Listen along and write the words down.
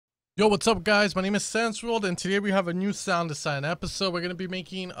Yo, what's up guys? My name is Sansworld and today we have a new sound design episode. We're going to be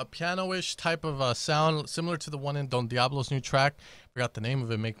making a piano-ish type of sound similar to the one in Don Diablo's new track. Forgot the name of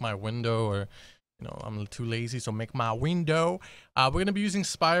it, Make My Window, or I'm too lazy, so Make My Window. We're going to be using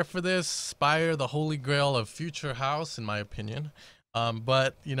Spire for this. Spire, the holy grail of future house in my opinion.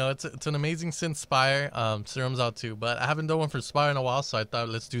 But it's an amazing synth Spire. Serum's out too, but I haven't done one for Spire in a while, so I thought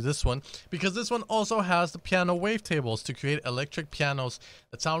let's do this one because this one also has the piano wavetables to create electric pianos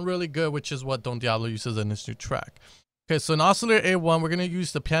that sound really good, which is what Don Diablo uses in this new track. Okay, so in oscillator A1, we're going to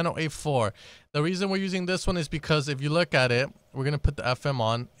use the piano A4. The reason we're using this one is because if you look at it, we're going to put the FM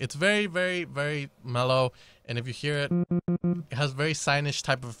on. It's very, very, very mellow. And if you hear it, it has very sine-ish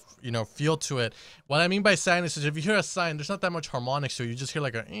type of, feel to it. What I mean by sine is if you hear a sine, there's not that much harmonics, so you just hear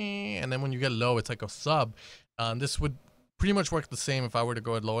like a and then when you get low, it's like a sub. This would pretty much work the same if I were to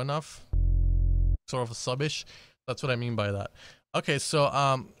go it low enough. Sort of a sub-ish. That's what I mean by that. Okay,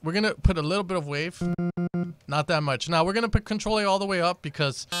 so we're going to put a little bit of wave. Not that much. Now we're going to put control A all the way up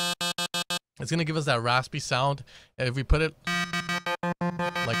because it's going to give us that raspy sound. And if we put it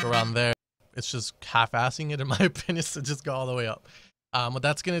like around there, it's just half-assing it in my opinion, so just go all the way up. What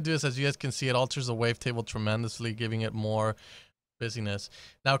that's going to do is, as you guys can see, it alters the wavetable tremendously, giving it more busyness.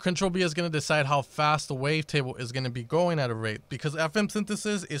 Now control B is going to decide how fast the wavetable is going to be going at a rate, because FM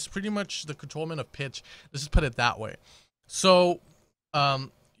synthesis is pretty much the controlment of pitch. Let's just put it that way. So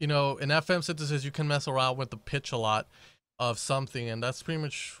in FM synthesis you can mess around with the pitch a lot of something, and that's pretty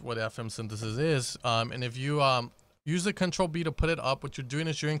much what FM synthesis is. And if you use the control B to put it up, what you're doing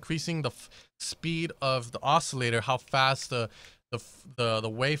is you're increasing the speed of the oscillator, how fast the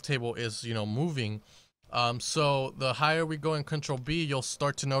wavetable is moving. So the higher we go in control B, you'll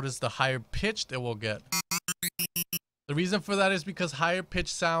start to notice the higher pitched it will get. The reason for that is because higher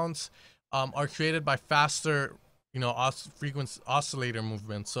pitched sounds are created by faster frequency oscillator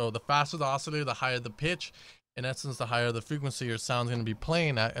movement. So the faster the oscillator, the higher the pitch. In essence, the higher the frequency your sound's going to be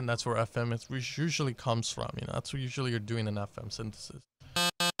playing at, and that's where FM usually comes from. That's what usually you're doing in FM synthesis.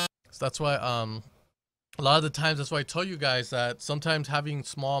 So that's why a lot of the times, that's why I tell you guys that sometimes having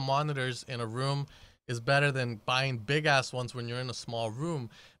small monitors in a room is better than buying big ass ones when you're in a small room,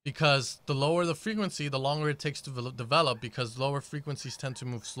 because the lower the frequency, the longer it takes to develop, because lower frequencies tend to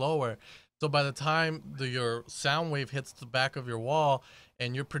move slower. So by the time your sound wave hits the back of your wall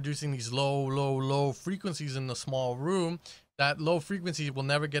and you're producing these low frequencies in the small room, that low frequency will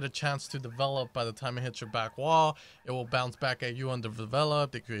never get a chance to develop. By the time it hits your back wall, it will bounce back at you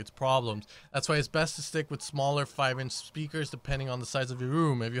underdeveloped. It creates problems. That's why it's best to stick with smaller 5-inch speakers depending on the size of your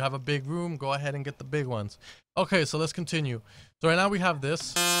room. If you have a big room, go ahead and get the big ones. Okay, so let's continue. So right now we have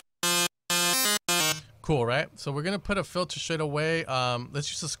this. Cool, right? So we're gonna put a filter straight away.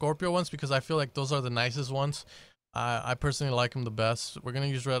 Let's use the Scorpio ones because I feel like those are the nicest ones. I personally like them the best. We're gonna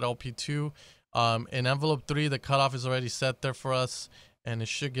use red LP2. In envelope 3, the cutoff is already set there for us, and it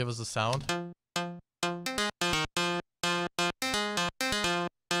should give us a sound.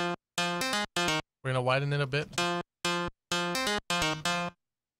 We're gonna widen it a bit,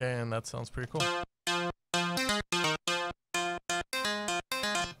 and that sounds pretty cool.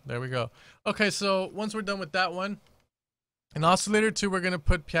 There we go. Okay, so once we're done with that one, in oscillator 2, we're gonna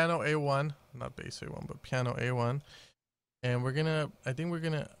put piano A1, not bass A1, but piano A1, and I think we're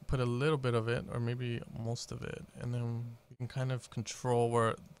gonna put a little bit of it, or maybe most of it, and then we can kind of control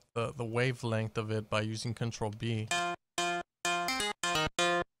where the wavelength of it by using control B.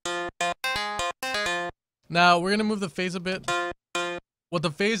 Now we're gonna move the phase a bit. What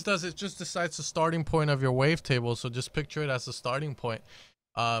the phase does, it just decides the starting point of your wavetable, so just picture it as the starting point.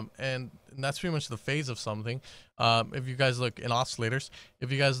 And that's pretty much the phase of something. If you guys look in oscillators, if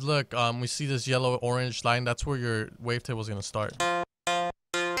you guys look, we see this yellow orange line. That's where your wavetable is going to start.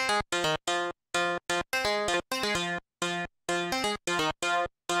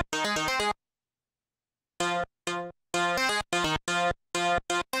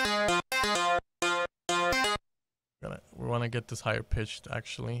 We want to get this higher pitched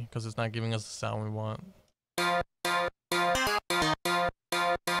actually, because it's not giving us the sound we want.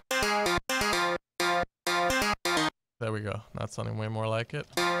 There we go. That's sounding way more like it.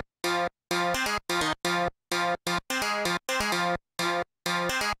 There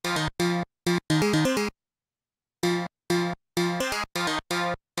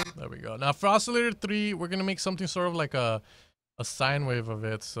we go. Now for oscillator 3, we're gonna make something sort of like a sine wave of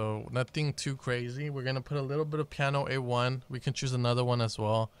it, so nothing too crazy. We're gonna put a little bit of piano A1. We can choose another one as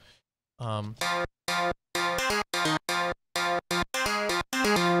well.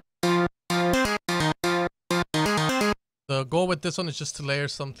 The goal with this one is just to layer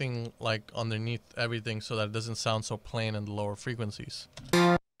something like underneath everything so that it doesn't sound so plain in the lower frequencies.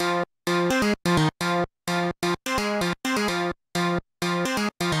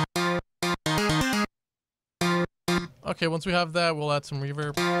 Okay, once we have that, we'll add some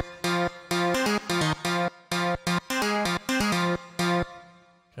reverb.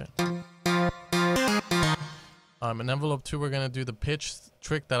 Okay. In envelope 2, we're gonna do the pitch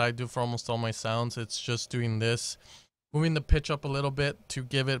trick that I do for almost all my sounds. It's just doing this, moving the pitch up a little bit to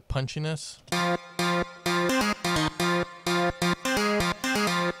give it punchiness.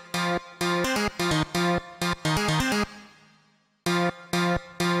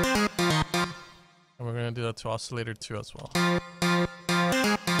 And we're gonna do that to oscillator 2 as well.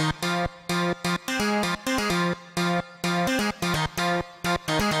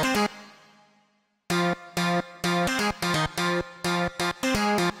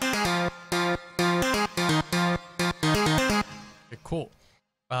 Cool.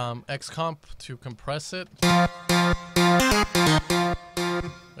 X comp to compress it. There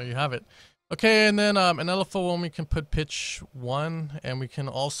you have it. Okay, and then an LFO one, we can put pitch 1, and we can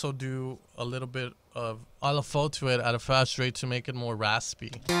also do a little bit of LFO to it at a fast rate to make it more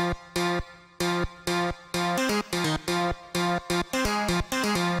raspy.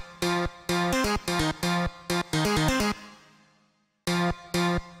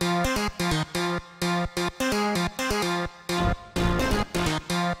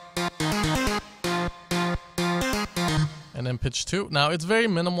 And then pitch 2. Now it's very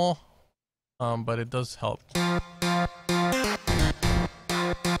minimal, but it does help.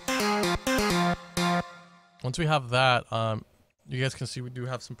 Once we have that, you guys can see we do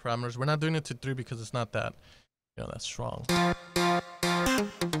have some parameters. We're not doing it to 3 because it's not that, you know, that strong.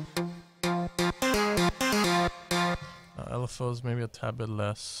 LFO is maybe a tad bit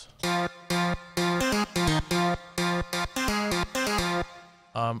less.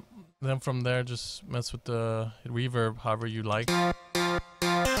 Then from there, just mess with the reverb however you like. You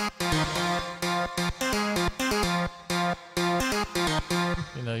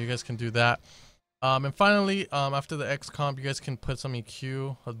know, you guys can do that. And finally, after the X comp, you guys can put some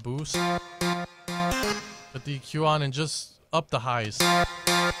EQ, a boost. Put the EQ on and just up the highs,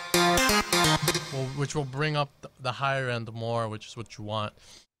 which will bring up the higher end more, which is what you want.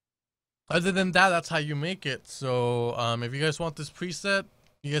 Other than that, that's how you make it. So if you guys want this preset,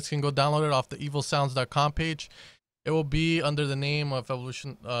 you guys can go download it off the evilsounds.com page. It will be under the name of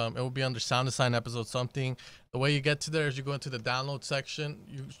Evolution. It will be under sound design episode something. The way you get to there is you go into the download section.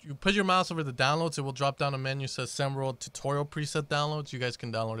 You put your mouse over the downloads. It will drop down a menu that says SemWorld tutorial preset downloads. You guys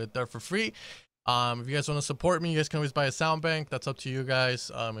can download it there for free. If you guys want to support me, you guys can always buy a sound bank. That's up to you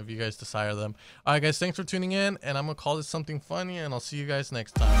guys, if you guys desire them. All right, guys, thanks for tuning in, and I'm gonna call this something funny, and I'll see you guys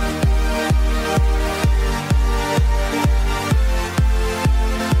next time.